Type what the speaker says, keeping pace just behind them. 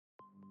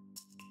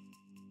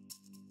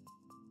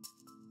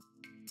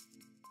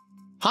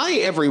Hi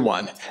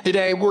everyone!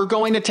 Today we're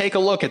going to take a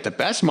look at the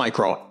best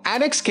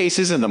Micro-ATX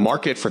cases in the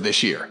market for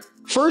this year.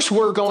 First,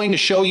 we're going to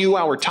show you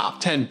our top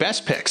 10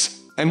 best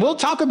picks, and we'll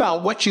talk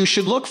about what you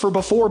should look for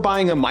before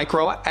buying a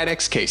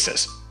Micro-ATX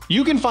cases.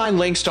 You can find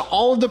links to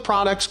all of the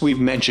products we've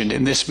mentioned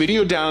in this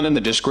video down in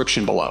the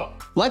description below.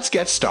 Let's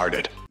get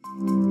started.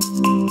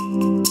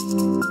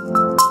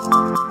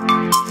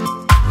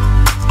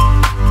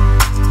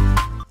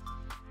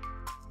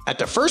 At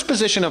the first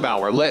position of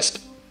our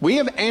list, we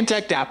have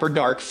Antec Dapper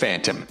Dark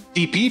Phantom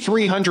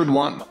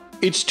DP301.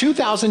 It's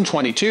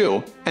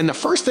 2022, and the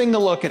first thing to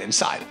look at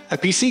inside a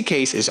PC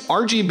case is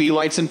RGB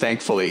lights, and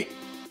thankfully,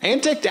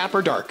 Antec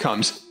Dapper Dark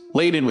comes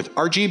laden with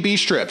RGB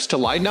strips to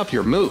lighten up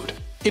your mood.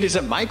 It is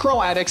a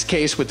Micro-ATX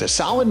case with a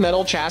solid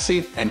metal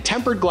chassis and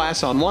tempered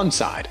glass on one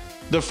side.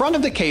 The front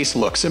of the case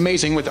looks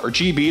amazing with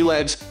RGB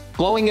LEDs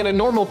glowing at a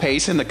normal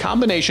pace, and the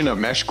combination of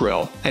mesh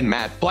grille and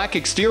matte black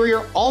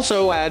exterior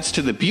also adds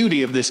to the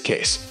beauty of this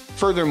case.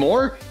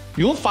 Furthermore,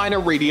 you'll find a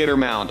radiator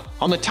mount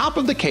on the top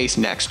of the case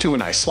next to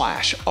an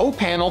I/O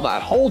panel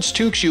that holds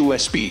two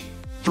USB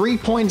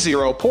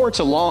 3.0 ports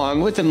along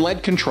with an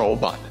LED control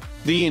button.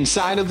 The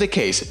inside of the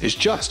case is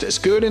just as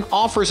good and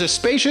offers a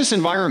spacious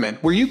environment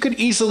where you could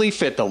easily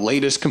fit the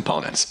latest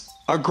components.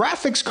 A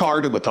graphics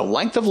card with a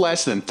length of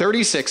less than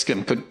 36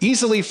 GB could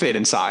easily fit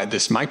inside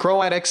this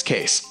Micro-ATX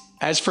case.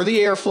 As for the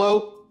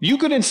airflow, you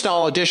could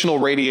install additional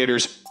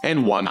radiators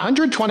and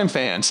 120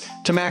 fans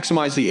to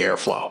maximize the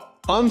airflow.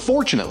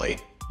 Unfortunately,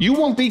 you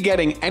won't be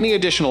getting any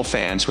additional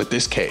fans with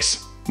this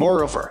case.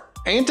 Moreover,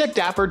 Antec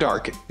Dapper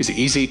Dark is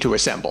easy to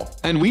assemble,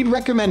 and we'd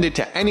recommend it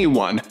to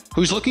anyone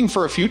who's looking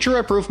for a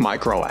future-proof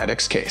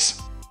Micro-ATX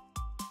case.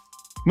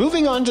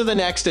 Moving on to the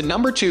next at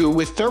number 2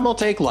 with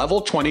Thermaltake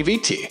Level 20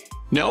 VT.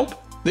 Nope,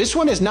 this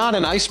one is not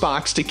an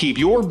icebox to keep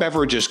your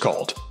beverages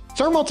cold.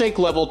 Thermaltake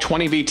Level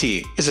 20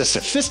 VT is a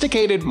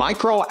sophisticated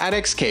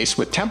Micro-ATX case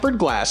with tempered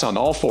glass on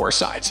all four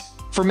sides.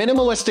 For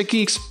minimalistic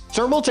geeks,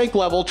 Thermaltake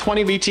Level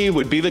 20 VT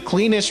would be the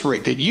cleanest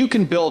rig that you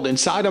can build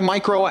inside a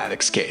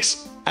Micro-ATX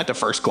case. At the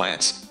first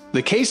glance,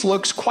 the case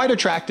looks quite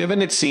attractive,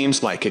 and it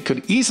seems like it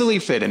could easily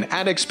fit an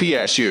ATX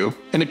PSU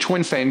and a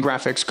twin-fan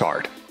graphics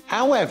card.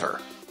 However,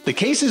 the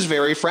case is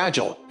very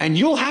fragile, and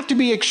you'll have to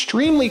be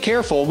extremely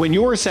careful when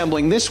you're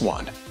assembling this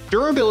one.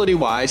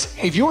 Durability-wise,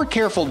 if you're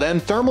careful,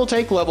 then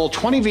Thermaltake Level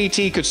 20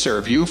 VT could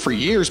serve you for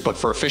years, but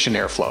for efficient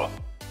airflow,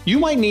 you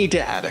might need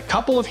to add a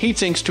couple of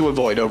heatsinks to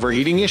avoid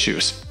overheating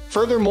issues.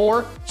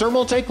 Furthermore,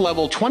 Thermaltake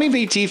Level 20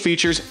 VT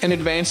features an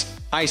advanced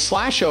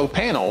I/O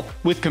panel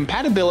with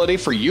compatibility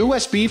for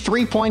USB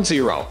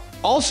 3.0.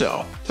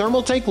 Also,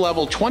 Thermaltake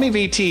Level 20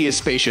 VT is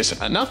spacious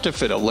enough to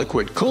fit a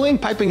liquid cooling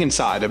piping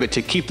inside of it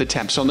to keep the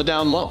temps on the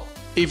down low.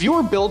 If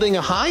you're building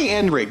a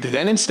high-end rig,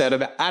 then instead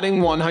of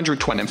adding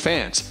 120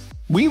 fans,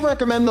 we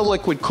recommend the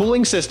liquid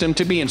cooling system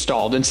to be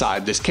installed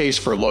inside this case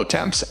for low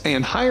temps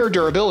and higher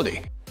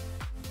durability.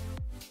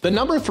 The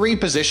number 3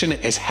 position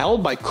is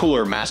held by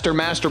Cooler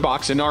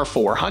MasterBox in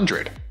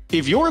R400.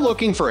 If you're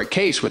looking for a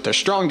case with the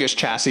strongest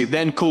chassis,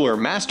 then Cooler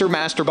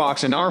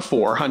MasterBox in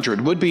R400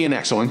 would be an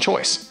excellent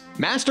choice.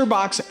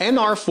 MasterBox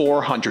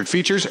NR400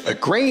 features a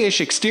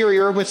grayish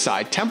exterior with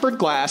side-tempered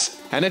glass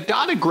and a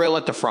dotted grille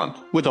at the front,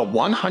 with a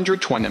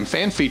 120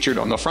 fan featured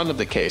on the front of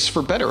the case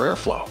for better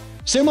airflow.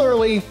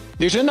 Similarly,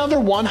 there's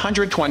another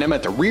 120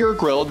 at the rear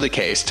grille of the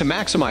case to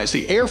maximize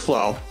the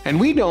airflow, and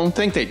we don't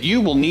think that you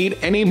will need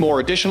any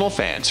more additional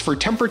fans for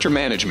temperature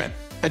management.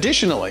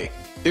 Additionally,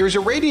 there's a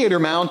radiator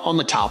mount on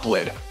the top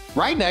lid,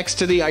 right next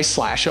to the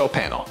I/O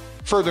panel.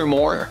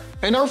 Furthermore,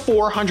 an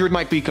R400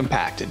 might be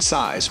compact in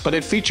size, but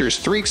it features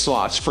 3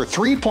 slots for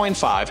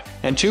 3.5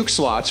 and 2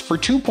 slots for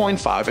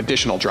 2.5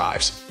 additional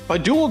drives. A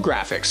dual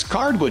graphics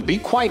card would be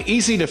quite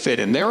easy to fit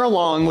in there,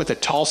 along with a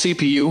tall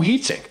CPU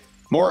heatsink.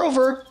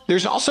 Moreover,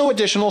 there's also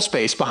additional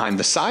space behind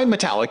the side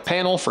metallic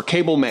panel for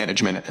cable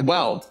management as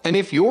well, and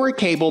if you're a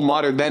cable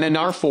modder, then an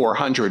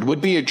R400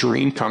 would be a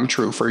dream come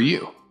true for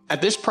you.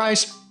 At this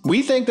price,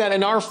 we think that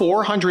an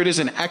R400 is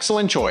an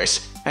excellent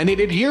choice, and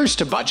it adheres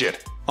to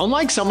budget.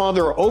 Unlike some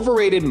other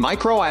overrated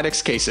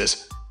Micro-ATX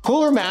cases,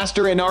 Cooler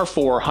Master in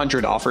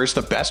R400 offers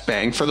the best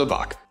bang for the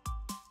buck.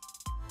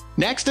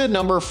 Next at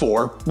number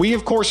 4, we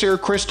have CORSAIR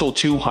Crystal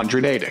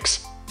 200 ATX.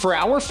 For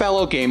our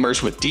fellow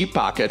gamers with deep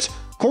pockets,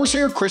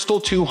 CORSAIR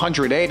Crystal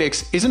 200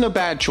 ATX isn't a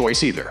bad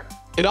choice either.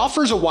 It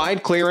offers a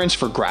wide clearance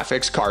for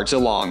graphics cards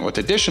along with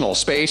additional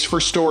space for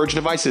storage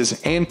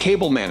devices and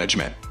cable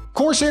management.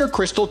 CORSAIR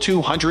Crystal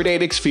 200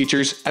 ATX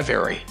features a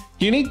very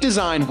unique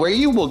design where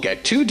you will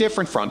get 2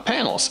 different front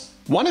panels.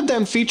 One of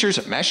them features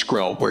a mesh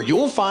grille where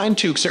you'll find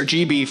 2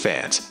 RGB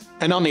fans,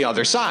 and on the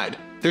other side,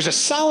 there's a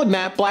solid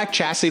matte black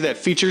chassis that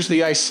features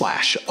the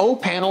I/O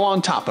panel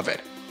on top of it.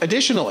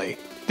 Additionally,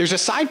 there's a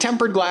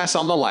side-tempered glass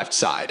on the left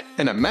side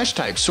and a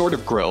mesh-type sort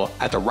of grille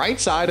at the right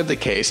side of the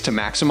case to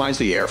maximize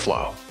the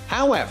airflow.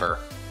 However,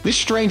 this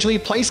strangely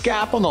placed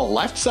gap on the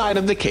left side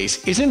of the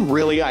case isn't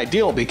really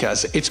ideal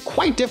because it's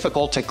quite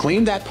difficult to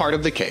clean that part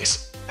of the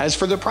case. As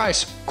for the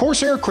price,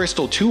 CORSAIR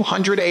Crystal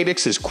 200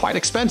 ATX is quite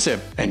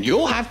expensive, and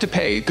you'll have to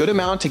pay a good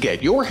amount to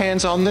get your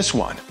hands on this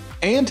one.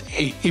 And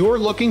if you're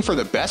looking for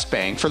the best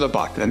bang for the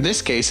buck, then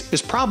this case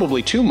is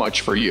probably too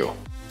much for you.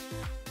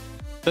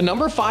 The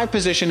number 5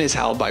 position is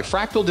held by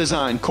Fractal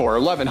Design Core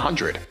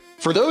 1100.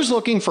 For those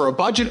looking for a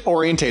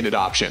budget-oriented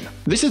option,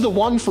 this is the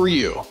one for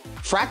you.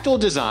 Fractal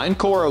Design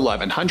Core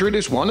 1100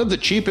 is one of the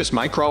cheapest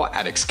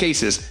Micro-ATX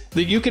cases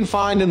that you can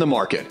find in the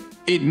market.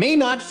 It may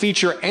not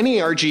feature any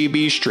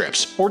RGB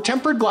strips or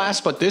tempered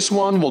glass, but this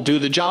one will do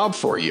the job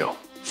for you.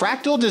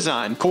 Fractal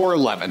Design Core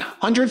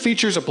 1100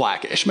 features a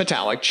blackish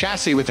metallic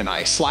chassis with an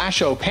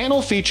I/O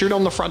panel featured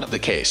on the front of the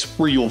case,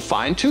 where you'll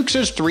find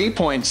CORSAIR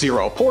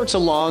 3.0 ports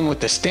along with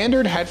the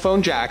standard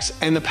headphone jacks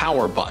and the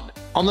power button.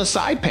 On the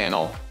side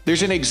panel,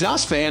 there's an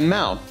exhaust fan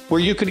mount where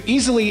you could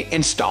easily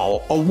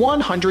install a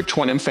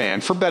 120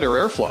 fan for better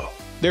airflow.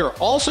 There are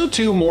also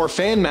 2 more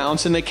fan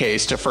mounts in the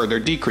case to further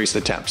decrease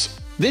the temps.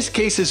 This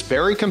case is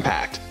very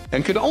compact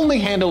and could only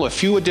handle a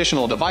few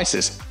additional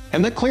devices,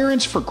 and the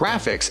clearance for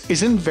graphics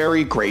isn't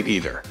very great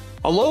either.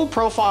 A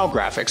low-profile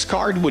graphics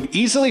card would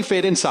easily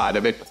fit inside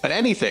of it, but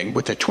anything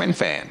with a twin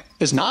fan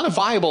is not a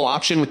viable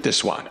option with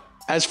this one.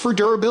 As for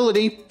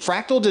durability,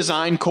 Fractal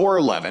Design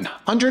Core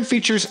 1100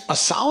 features a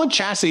solid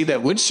chassis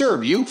that would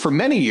serve you for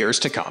many years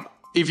to come.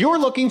 If you're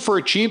looking for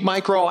a cheap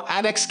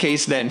Micro-ATX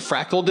case, then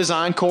Fractal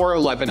Design Core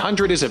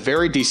 1100 is a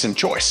very decent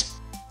choice.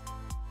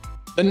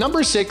 The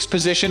number 6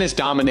 position is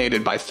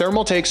dominated by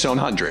Thermaltake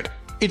S100.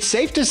 It's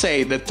safe to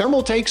say that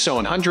Thermaltake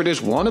S100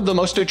 is one of the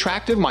most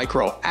attractive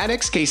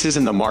Micro-ATX cases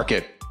in the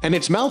market, and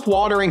its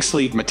mouth-watering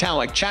sleek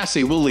metallic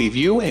chassis will leave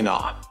you in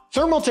awe.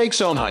 Thermaltake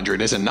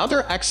S100 is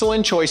another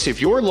excellent choice if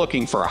you're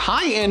looking for a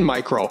high-end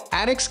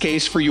Micro-ATX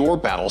case for your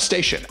battle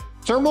station.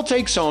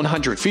 Thermaltake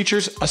S100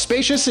 features a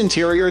spacious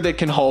interior that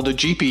can hold a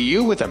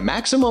GPU with a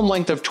maximum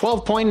length of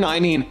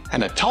 12.9 in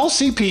and a tall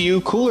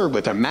CPU cooler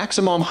with a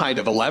maximum height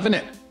of 11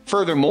 in.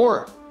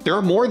 Furthermore, there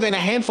are more than a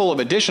handful of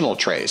additional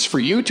trays for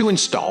you to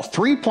install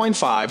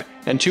 3.5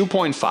 and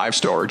 2.5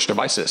 storage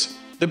devices.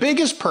 The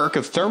biggest perk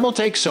of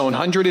Thermaltake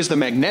S100 is the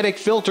magnetic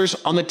filters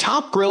on the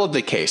top grille of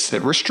the case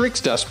that restricts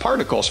dust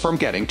particles from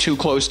getting too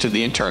close to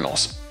the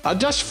internals. A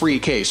dust-free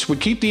case would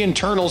keep the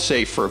internals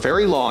safe for a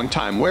very long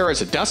time,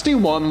 whereas a dusty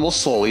one will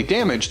slowly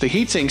damage the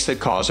heatsinks that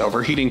cause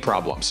overheating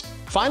problems.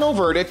 Final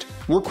verdict,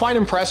 we're quite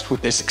impressed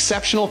with this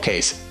exceptional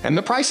case, and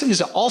the price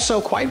is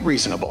also quite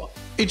reasonable.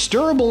 It's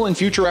durable and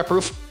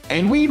future-proof,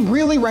 and we'd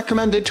really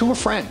recommend it to a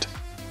friend.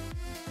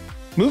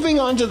 Moving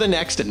on to the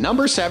next at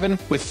number 7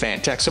 with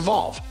Phanteks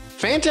EVOLV.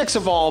 Phanteks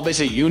EVOLV is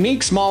a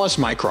unique smallest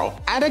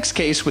Micro-ATX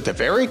case with a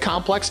very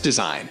complex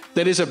design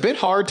that is a bit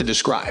hard to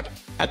describe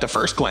at the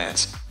first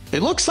glance.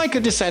 It looks like a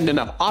descendant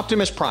of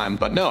Optimus Prime,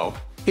 but no,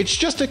 it's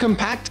just a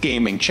compact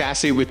gaming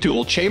chassis with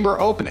dual chamber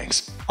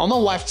openings. On the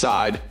left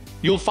side,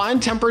 you'll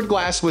find tempered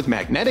glass with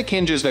magnetic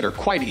hinges that are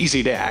quite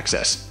easy to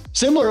access.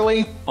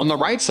 Similarly, on the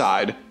right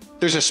side,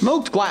 there's a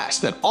smoked glass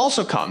that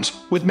also comes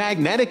with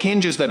magnetic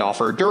hinges that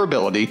offer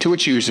durability to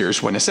its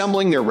users when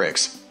assembling their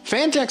rigs.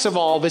 Phanteks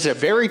EVOLV is a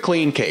very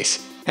clean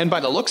case, and by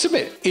the looks of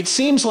it, it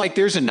seems like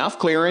there's enough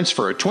clearance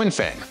for a twin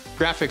fan,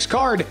 graphics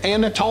card,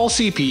 and a tall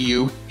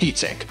CPU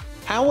heatsink.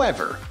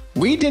 However,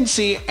 we didn't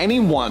see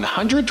any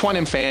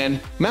 120 fan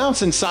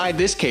mounts inside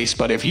this case,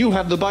 but if you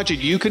have the budget,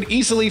 you could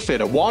easily fit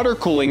a water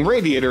cooling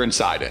radiator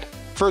inside it.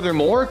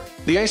 Furthermore,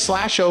 the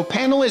I/O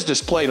panel is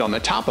displayed on the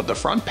top of the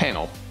front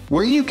panel,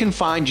 where you can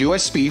find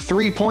USB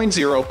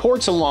 3.0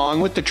 ports along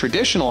with the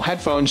traditional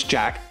headphones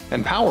jack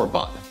and power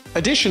button.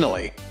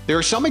 Additionally, there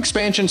are some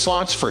expansion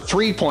slots for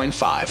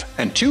 3.5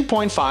 and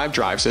 2.5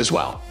 drives as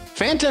well.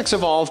 Phanteks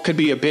EVOLV could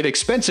be a bit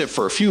expensive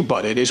for a few,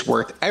 but it is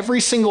worth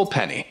every single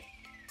penny.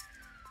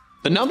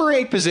 The number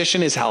 8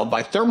 position is held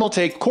by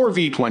Thermaltake Core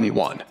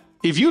V21.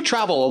 If you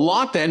travel a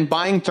lot, then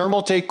buying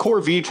Thermaltake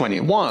Core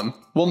V21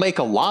 will make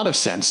a lot of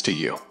sense to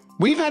you.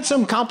 We've had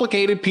some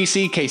complicated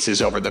PC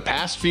cases over the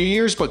past few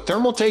years, but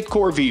Thermaltake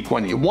Core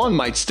V21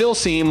 might still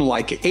seem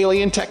like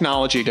alien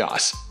technology to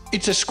us.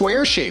 It's a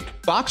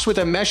square-shaped box with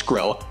a mesh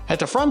grille at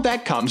the front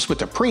that comes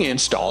with a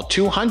pre-installed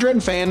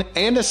 200 fan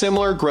and a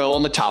similar grille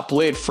on the top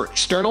lid for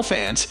external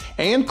fans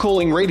and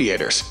cooling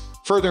radiators.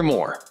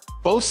 Furthermore,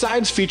 both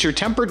sides feature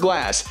tempered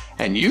glass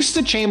and use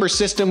the chamber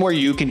system where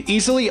you can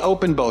easily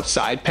open both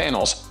side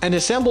panels and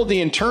assemble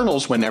the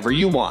internals whenever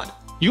you want.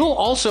 You'll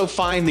also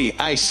find the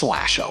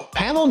I/O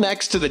panel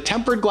next to the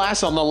tempered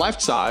glass on the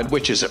left side,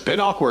 which is a bit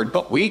awkward,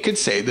 but we could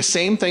say the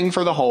same thing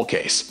for the whole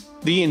case.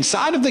 The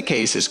inside of the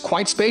case is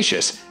quite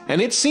spacious,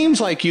 and it seems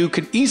like you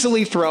could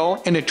easily throw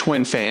in a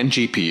twin-fan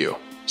GPU.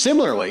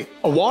 Similarly,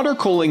 a water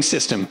cooling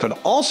system could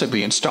also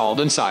be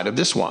installed inside of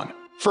this one.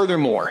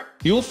 Furthermore,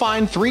 you'll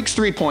find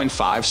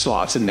 3.5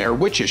 slots in there,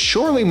 which is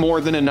surely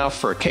more than enough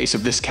for a case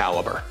of this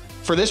caliber.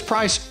 For this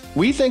price,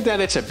 we think that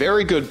it's a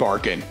very good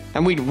bargain,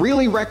 and we'd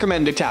really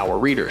recommend it to our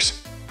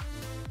readers.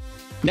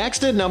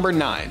 Next at number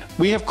 9,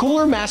 we have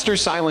Cooler Master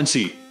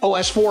Silencio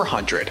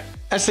S400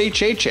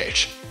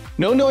 SHHH.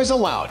 No noise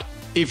allowed.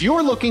 If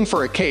you're looking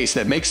for a case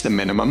that makes the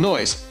minimum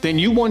noise, then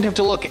you won't have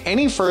to look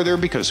any further,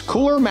 because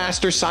Cooler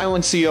Master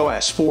Silencio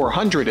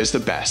S400 is the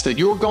best that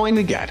you're going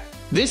to get.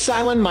 This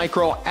silent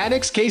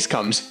Micro-ATX case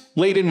comes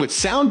laden with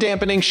sound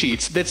dampening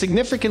sheets that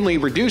significantly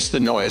reduce the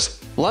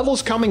noise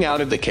levels coming out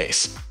of the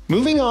case.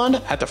 Moving on,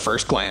 at the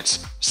first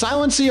glance,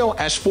 Silencio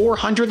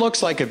S400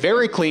 looks like a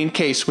very clean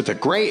case with a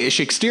grayish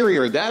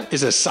exterior that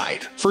is a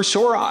sight for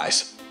sore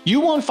eyes. You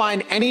won't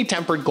find any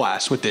tempered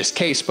glass with this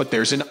case, but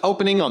there's an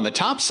opening on the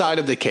top side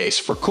of the case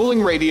for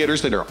cooling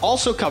radiators that are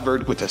also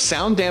covered with a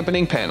sound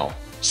dampening panel.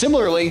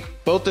 Similarly,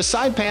 both the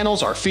side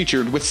panels are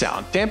featured with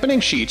sound dampening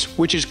sheets,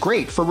 which is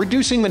great for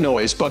reducing the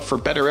noise but for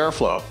better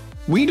airflow.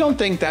 We don't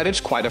think that it's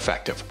quite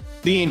effective.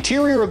 The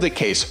interior of the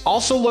case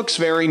also looks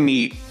very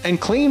neat and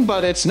clean,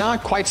 but it's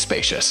not quite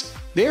spacious.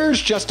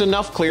 There's just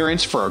enough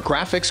clearance for a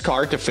graphics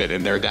card to fit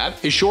in there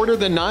that is shorter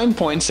than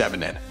 9.7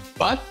 in.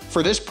 But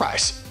for this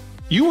price,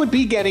 you would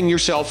be getting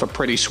yourself a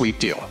pretty sweet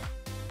deal.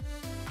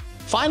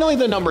 Finally,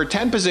 the number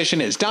 10 position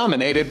is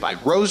dominated by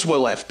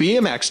Rosewill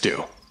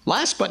FBM-X2.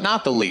 Last but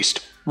not the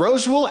least,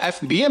 Rosewill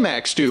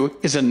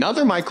FBM-X2 is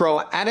another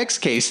Micro-ATX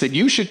case that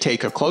you should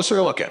take a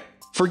closer look at.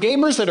 For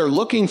gamers that are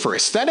looking for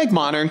aesthetic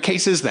modern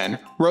cases, then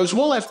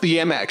Rosewill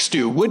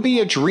FBM-X2 would be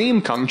a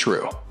dream come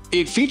true.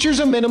 It features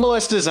a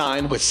minimalist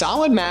design with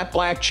solid matte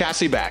black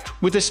chassis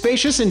backed with a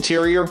spacious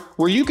interior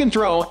where you can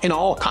throw in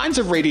all kinds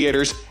of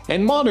radiators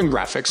and modern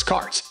graphics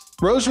cards.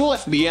 Rosewill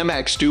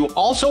FBM-X2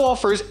 also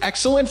offers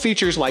excellent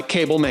features like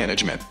cable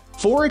management,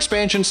 4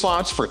 expansion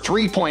slots for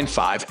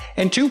 3.5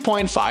 and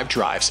 2.5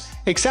 drives,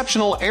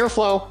 exceptional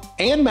airflow,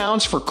 and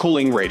mounts for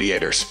cooling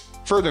radiators.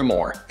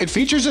 Furthermore, it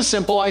features a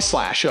simple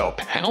I/O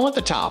panel at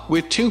the top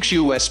with 2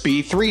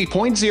 USB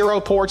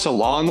 3.0 ports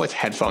along with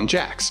headphone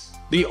jacks.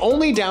 The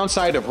only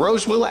downside of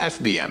Rosewill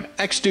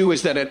FBM-X2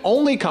 is that it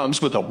only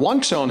comes with a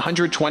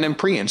 120mm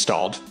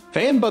pre-installed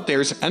fan, but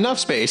there's enough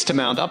space to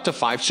mount up to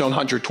 5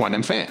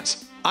 120mm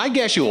fans. I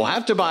guess you will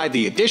have to buy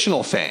the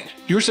additional fan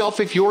yourself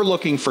if you're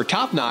looking for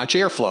top-notch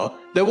airflow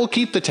that will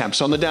keep the temps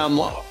on the down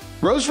low.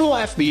 Rosewill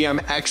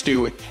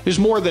FBM-X2 is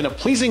more than a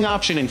pleasing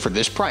option, and for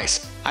this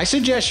price, I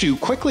suggest you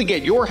quickly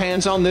get your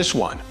hands on this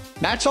one.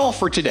 That's all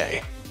for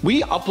today.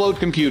 We upload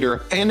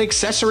computer and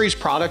accessories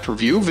product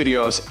review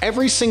videos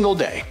every single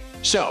day,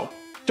 so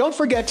don't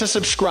forget to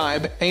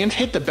subscribe and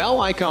hit the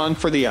bell icon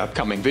for the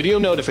upcoming video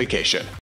notification.